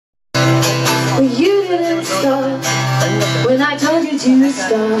didn't stop when I told you to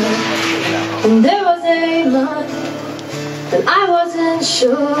stop. And there was a month and I wasn't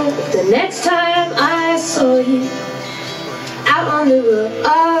sure if the next time I saw you out on the road,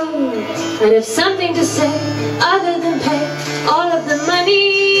 I'd have something to say other than pay all of the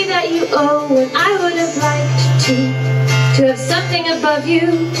money that you owe. And I would have liked to have something above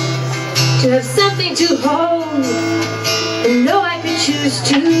you, to have something to hold, and know I could choose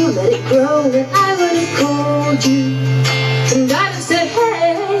to let it grow. And I would have called you, and I'd have said,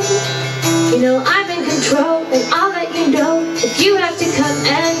 hey, you know I'm in control, and I'll let you know if you have to come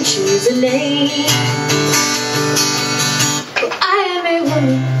and choose a name. Well, I am a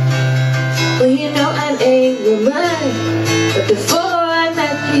woman, well you know I'm a woman, but before I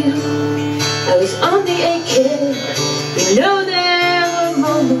met you, I was only a kid. You know there were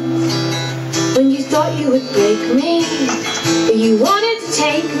moments when you thought you would break me, but you wanted to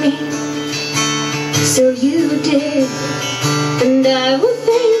take me, so you did. And I will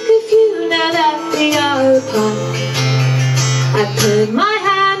think of you now that we are apart. I put my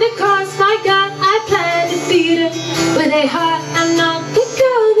hand across my gut, I plan to feed it with a heart. I'm not the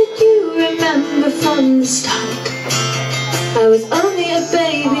girl that you remember from the start. I was only a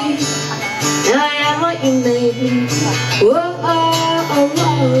baby, now I am what you made me. Whoa, oh,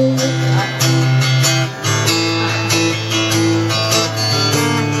 whoa.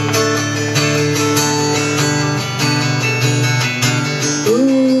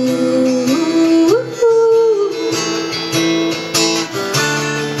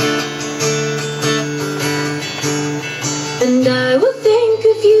 And I will think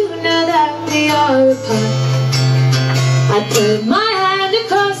of you now that we are apart. I put my hand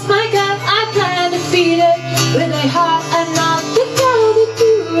across my gut, I plan to feed it with a heart. I'm not the girl that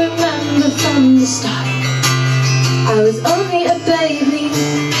you remember from the start. I was only a baby,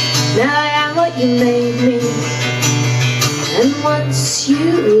 now I am what you made me. And once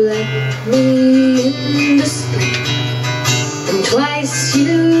you let me in the spring, and twice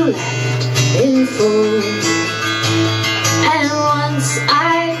you left in fall. And once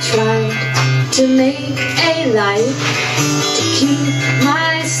I tried to make a life to keep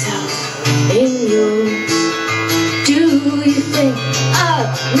myself in yours. Do you think of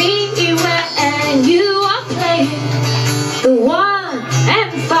me